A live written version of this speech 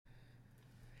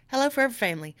Hello, Forever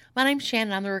Family. My name's Shan,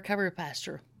 and I'm the recovery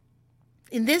pastor.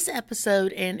 In this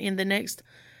episode and in the next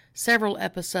several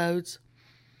episodes,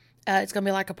 it's going to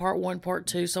be like a part one, part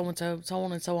two, so on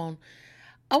and so on.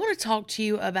 I want to talk to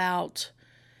you about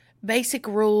basic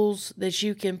rules that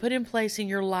you can put in place in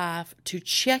your life to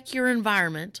check your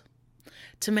environment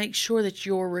to make sure that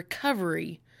your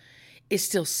recovery is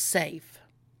still safe.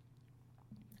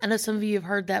 I know some of you have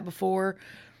heard that before,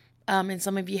 and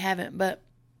some of you haven't, but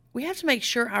we have to make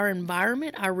sure our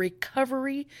environment, our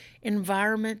recovery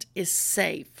environment, is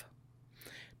safe.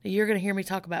 Now, you're going to hear me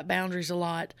talk about boundaries a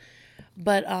lot,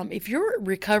 but if your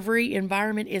recovery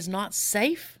environment is not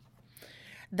safe,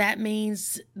 that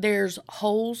means there's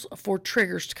holes for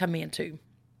triggers to come into.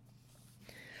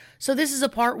 So this is a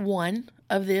part one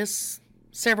of this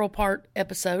several part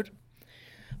episode.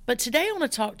 But today I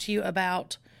want to talk to you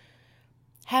about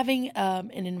having an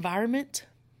environment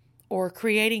or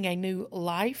creating a new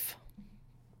life,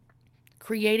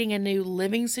 creating a new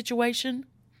living situation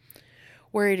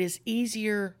where it is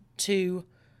easier to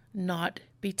not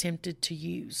be tempted to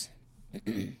use.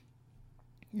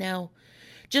 Now,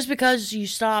 just because you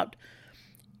stopped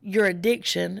your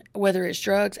addiction, whether it's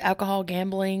drugs, alcohol,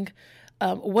 gambling,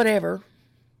 whatever,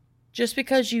 just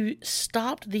because you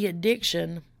stopped the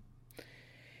addiction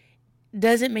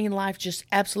doesn't mean life just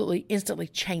absolutely instantly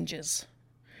changes.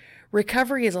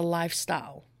 Recovery is a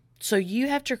lifestyle. So you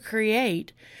have to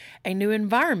create a new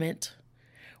environment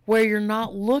where you're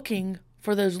not looking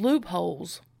for those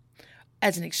loopholes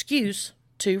as an excuse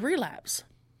to relapse.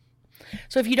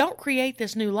 So if you don't create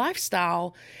this new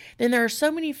lifestyle, then there are so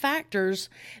many factors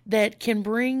that can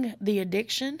bring the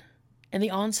addiction and the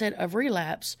onset of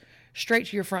relapse straight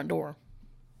to your front door.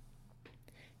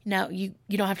 Now, you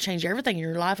don't have to change everything in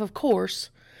your life, of course,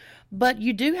 but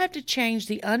you do have to change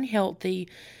the unhealthy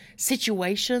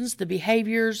situations, the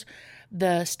behaviors,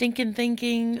 the stinking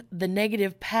thinking, the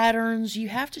negative patterns. You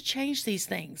have to change these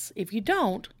things. If you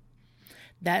don't,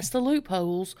 that's the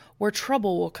loopholes where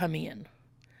trouble will come in.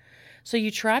 So you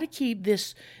try to keep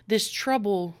this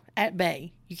trouble at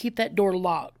bay. You keep that door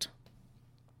locked.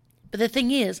 But the thing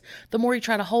is, the more you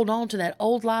try to hold on to that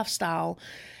old lifestyle,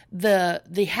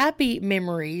 the happy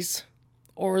memories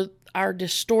or our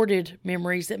distorted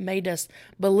memories that made us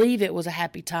believe it was a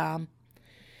happy time,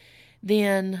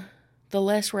 then the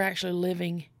less we're actually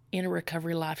living in a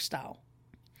recovery lifestyle.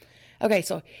 Okay,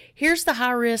 so here's the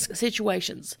high-risk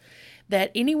situations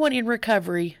that anyone in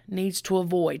recovery needs to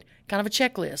avoid. Kind of a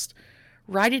checklist.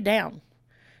 Write it down.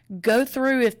 Go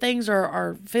through if things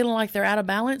are feeling like they're out of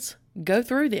balance. Go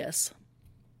through this.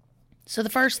 So the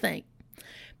first thing,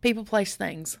 people, place,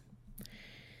 things.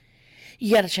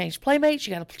 You got to change playmates.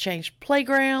 You got to change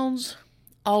playgrounds.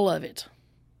 All of it.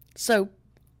 So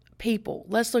people,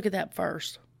 let's look at that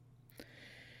first.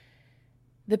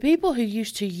 The people who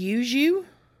used to use you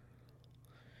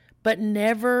but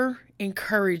never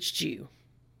encouraged you.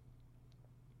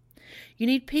 You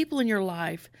need people in your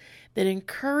life that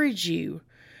encourage you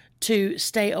to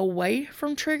stay away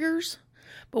from triggers,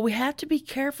 but we have to be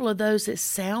careful of those that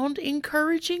sound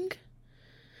encouraging,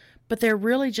 but they're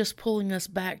really just pulling us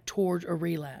back toward a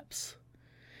relapse.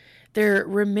 They're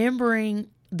remembering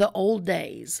the old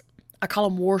days. I call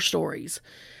them war stories.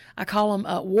 I call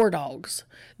them war dogs.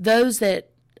 Those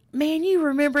that, man, you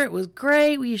remember it was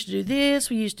great. We used to do this.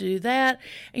 We used to do that.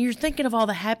 And you're thinking of all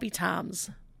the happy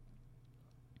times.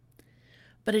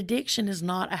 But addiction is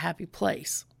not a happy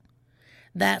place.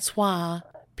 That's why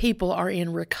people are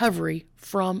in recovery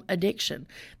from addiction.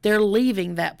 They're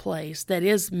leaving that place that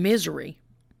is misery.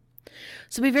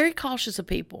 So be very cautious of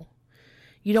people.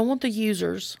 You don't want the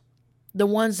users, the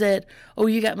ones that, oh,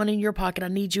 you got money in your pocket, I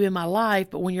need you in my life,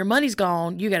 but when your money's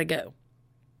gone, you got to go.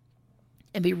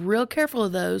 And be real careful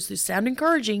of those who sound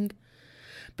encouraging,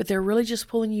 but they're really just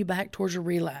pulling you back towards a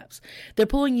relapse. They're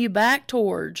pulling you back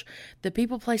towards the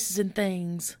people, places, and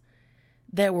things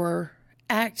that were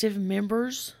active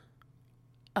members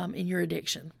in your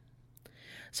addiction.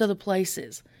 So the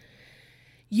places.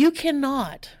 You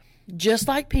cannot, just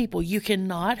like people, you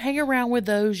cannot hang around with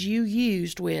those you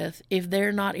used with if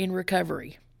they're not in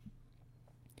recovery.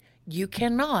 You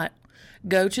cannot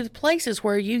go to the places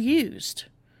where you used.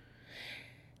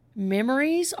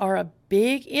 Memories are a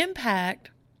big impact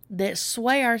that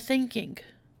sway our thinking.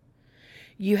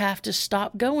 You have to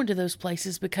stop going to those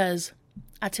places because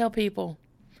I tell people,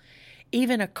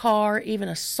 even a car, even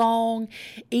a song,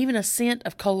 even a scent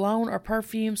of cologne or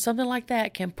perfume, something like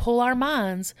that can pull our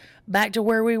minds back to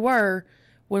where we were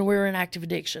when we were in active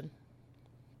addiction.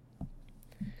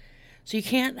 So you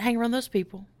can't hang around those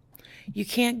people. You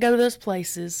can't go to those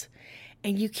places.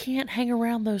 And you can't hang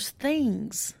around those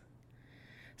things.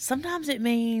 Sometimes it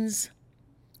means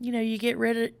You get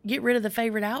rid of the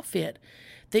favorite outfit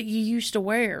that you used to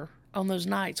wear on those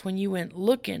nights when you went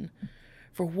looking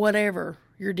for whatever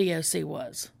your DOC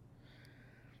was.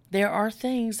 There are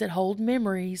things that hold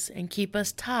memories and keep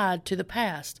us tied to the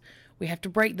past. We have to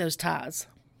break those ties.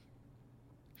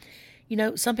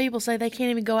 Some people say they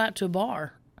can't even go out to a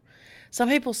bar. Some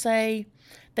people say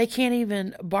they can't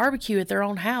even barbecue at their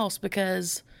own house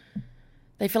because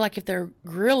they feel like if they're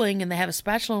grilling and they have a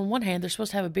spatula in one hand, they're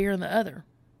supposed to have a beer in the other.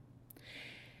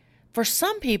 For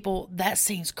some people, that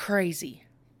seems crazy.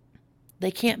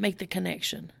 They can't make the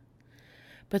connection.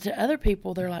 But to other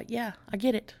people, they're like, yeah, I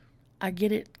get it. I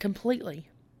get it completely.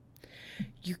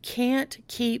 You can't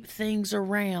keep things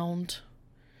around,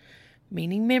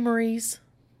 meaning memories,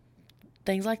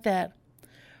 things like that,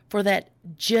 for that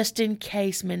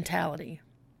just-in-case mentality.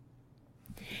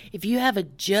 If you have a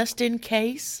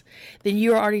just-in-case, then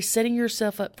you're already setting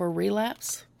yourself up for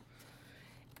relapse.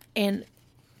 And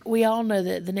we all know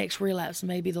that the next relapse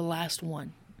may be the last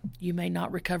one. You may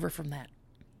not recover from that.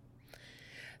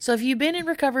 So if you've been in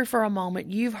recovery for a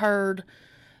moment, you've heard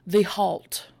the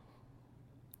HALT.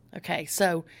 Okay,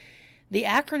 so the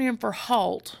acronym for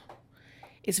HALT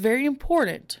is very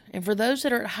important. And for those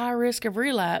that are at high risk of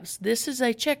relapse, this is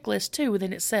a checklist too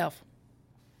within itself.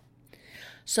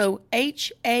 So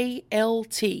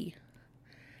HALT,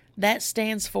 that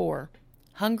stands for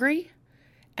hungry,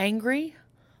 angry,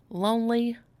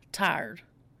 lonely, tired.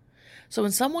 So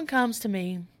when someone comes to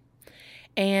me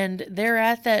and they're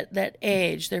at that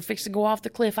edge, they're fixing to go off the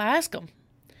cliff, I ask them,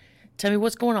 tell me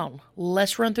what's going on.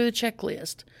 Let's run through the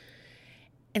checklist.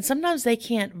 And sometimes they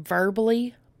can't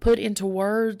verbally put into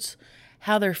words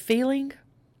how they're feeling.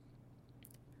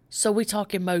 So we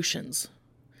talk emotions.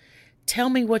 Tell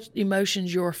me what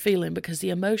emotions you're feeling, because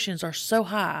the emotions are so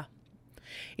high.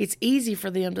 It's easy for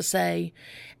them to say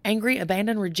angry,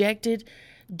 abandoned, rejected,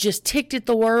 just ticked at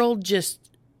the world,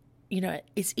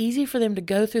 it's easy for them to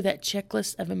go through that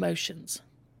checklist of emotions.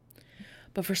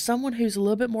 But for someone who's a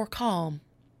little bit more calm,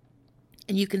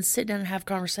 and you can sit down and have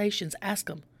conversations, ask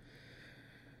them,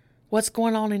 what's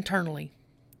going on internally?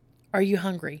 Are you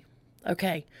hungry?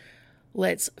 Okay,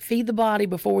 let's feed the body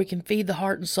before we can feed the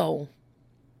heart and soul.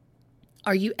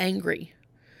 Are you angry?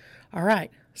 All right,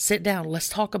 sit down. Let's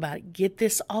talk about it. Get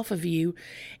this off of you,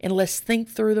 and let's think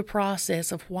through the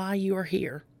process of why you are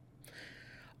here.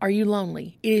 Are you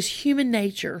lonely? It is human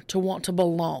nature to want to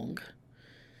belong.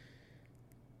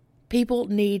 People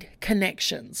need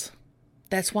connections.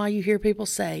 That's why you hear people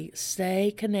say,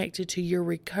 stay connected to your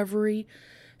recovery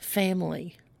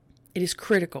family. It is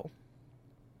critical.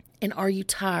 And are you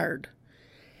tired?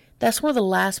 That's one of the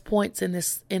last points in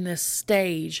this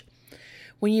stage.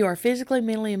 When you are physically,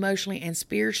 mentally, emotionally, and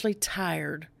spiritually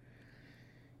tired,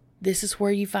 this is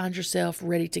where you find yourself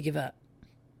ready to give up.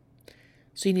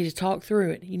 So you need to talk through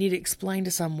it. You need to explain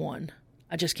to someone,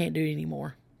 I just can't do it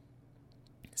anymore.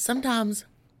 Sometimes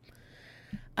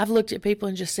I've looked at people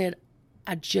and just said,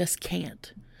 I just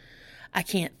can't. I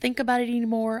can't think about it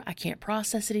anymore. I can't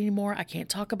process it anymore. I can't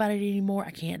talk about it anymore.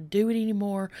 I can't do it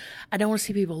anymore. I don't want to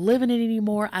see people living it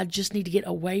anymore. I just need to get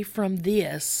away from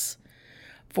this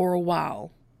for a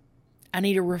while. I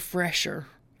need a refresher.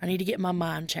 I need to get my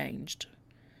mind changed.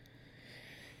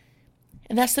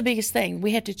 And that's the biggest thing.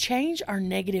 We have to change our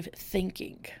negative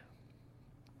thinking.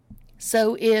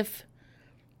 So if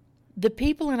the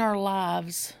people in our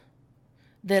lives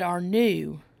that are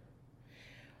new,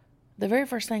 the very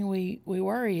first thing we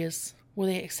worry is, will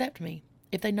they accept me?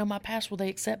 If they know my past, will they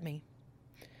accept me?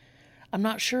 I'm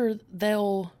not sure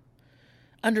they'll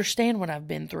understand what I've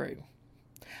been through.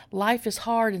 Life is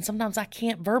hard, and sometimes I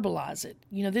can't verbalize it.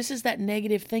 This is that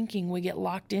negative thinking we get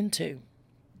locked into.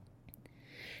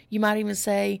 You might even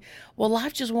say, well,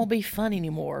 life just won't be fun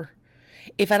anymore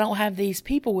if I don't have these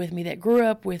people with me that grew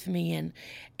up with me.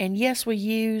 And yes, we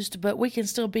used, but we can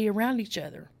still be around each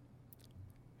other.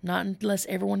 Not unless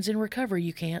everyone's in recovery,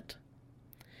 you can't.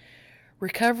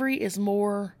 Recovery is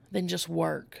more than just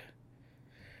work.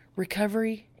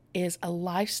 Recovery is a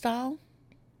lifestyle,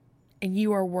 and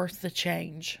you are worth the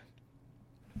change.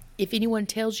 If anyone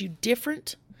tells you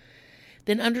different,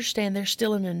 then understand they're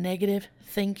still in a negative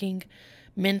thinking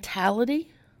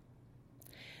mentality.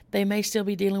 They may still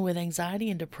be dealing with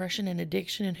anxiety and depression and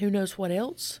addiction and who knows what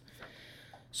else.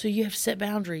 So you have to set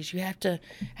boundaries. You have to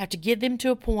get them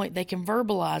to a point they can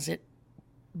verbalize it.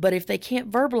 But if they can't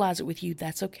verbalize it with you,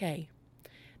 that's okay.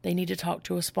 They need to talk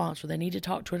to a sponsor. They need to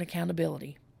talk to an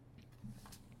accountability.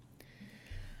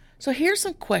 So here's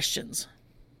some questions.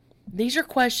 These are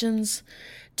questions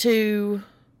to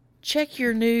check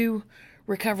your new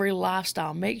recovery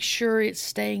lifestyle. Make sure it's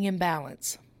staying in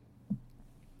balance.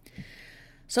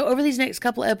 So over these next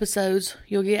couple of episodes,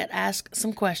 you'll get asked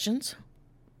some questions,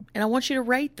 and I want you to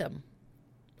rate them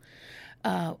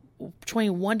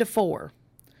between 1 to 4.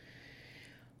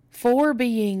 4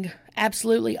 being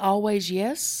absolutely always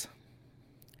yes.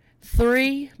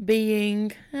 3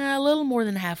 being a little more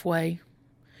than halfway.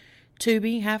 2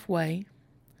 being halfway.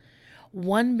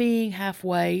 1 being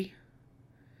halfway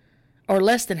or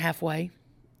less than halfway.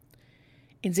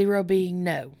 And 0 being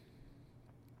no.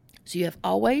 So you have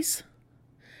always,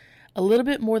 a little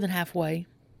bit more than halfway,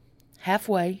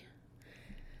 halfway,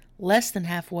 less than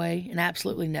halfway, and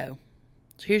absolutely no.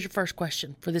 So here's your first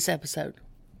question for this episode.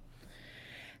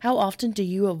 How often do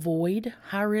you avoid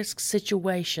high-risk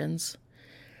situations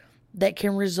that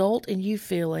can result in you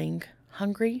feeling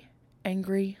hungry,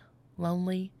 angry,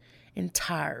 lonely, and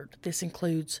tired? This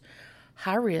includes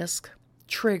high-risk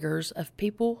triggers of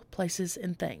people, places,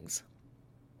 and things.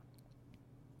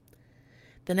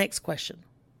 The next question.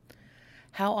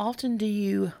 How often do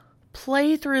you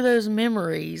play through those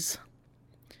memories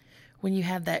when you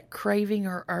have that craving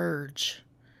or urge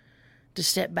to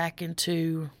step back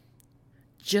into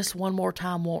just one more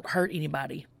time won't hurt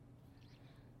anybody?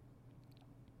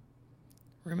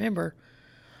 Remember,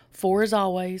 4 is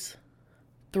always,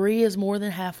 3 is more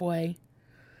than halfway,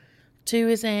 2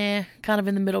 is kind of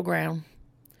in the middle ground,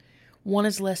 1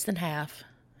 is less than half,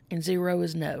 and 0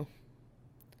 is no.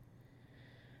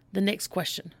 The next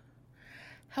question.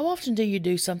 How often do you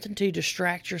do something to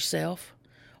distract yourself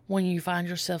when you find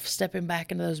yourself stepping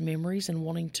back into those memories and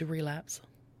wanting to relapse?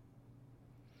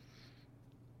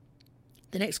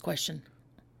 The next question.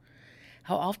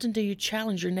 How often do you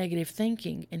challenge your negative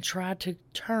thinking and try to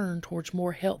turn towards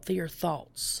more healthier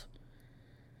thoughts?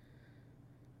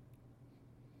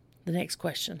 The next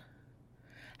question.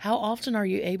 How often are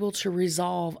you able to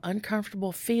resolve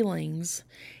uncomfortable feelings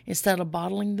instead of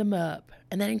bottling them up?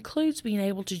 And that includes being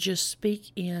able to just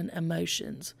speak in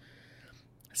emotions.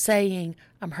 Saying,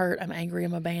 I'm hurt, I'm angry,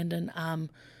 I'm abandoned,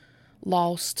 I'm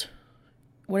lost,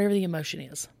 whatever the emotion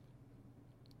is.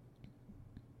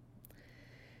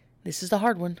 This is the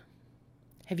hard one.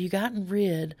 Have you gotten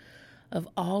rid of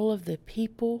all of the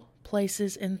people,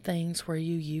 places, and things where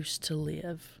you used to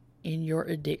live in your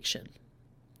addiction?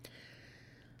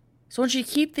 So I want you to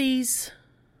keep these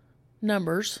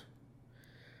numbers,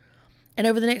 and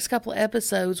over the next couple of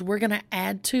episodes, we're going to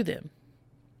add to them.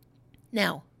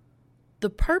 Now, the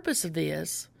purpose of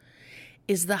this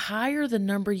is the higher the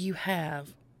number you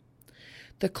have,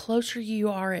 the closer you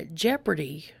are at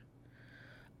jeopardy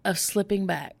of slipping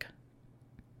back.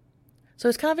 So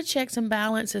it's kind of a checks and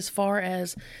balance as far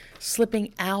as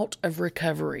slipping out of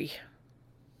recovery.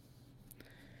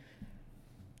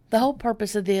 The whole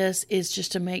purpose of this is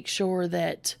just to make sure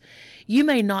that you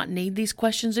may not need these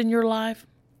questions in your life,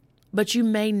 but you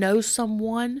may know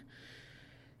someone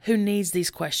who needs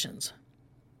these questions.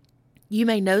 You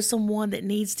may know someone that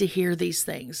needs to hear these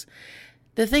things.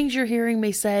 The things you're hearing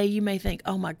me say, you may think,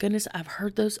 oh my goodness, I've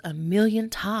heard those a million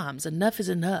times. Enough is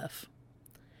enough.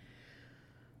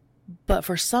 But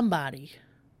for somebody,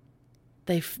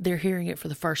 they're hearing it for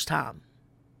the first time.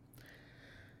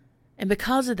 And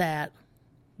because of that,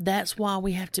 that's why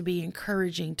we have to be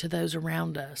encouraging to those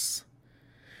around us.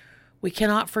 We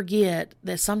cannot forget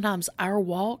that sometimes our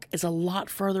walk is a lot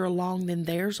further along than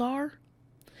theirs are.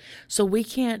 So we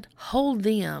can't hold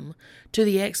them to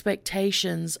the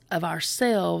expectations of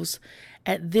ourselves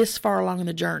at this far along in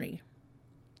the journey.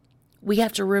 We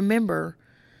have to remember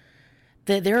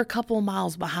that they're a couple of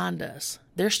miles behind us.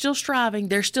 They're still striving.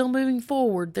 They're still moving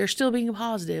forward. They're still being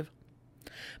positive.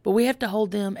 But we have to hold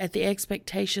them at the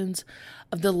expectations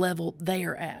of the level they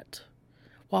are at,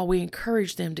 while we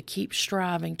encourage them to keep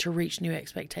striving to reach new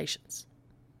expectations.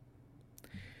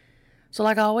 So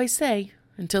like I always say,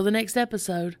 until the next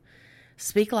episode,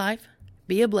 speak life,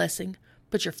 be a blessing,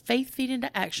 put your faith feet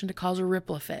into action to cause a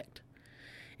ripple effect.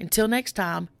 Until next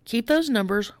time, keep those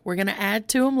numbers. We're going to add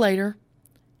to them later.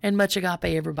 And much agape,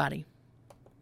 everybody.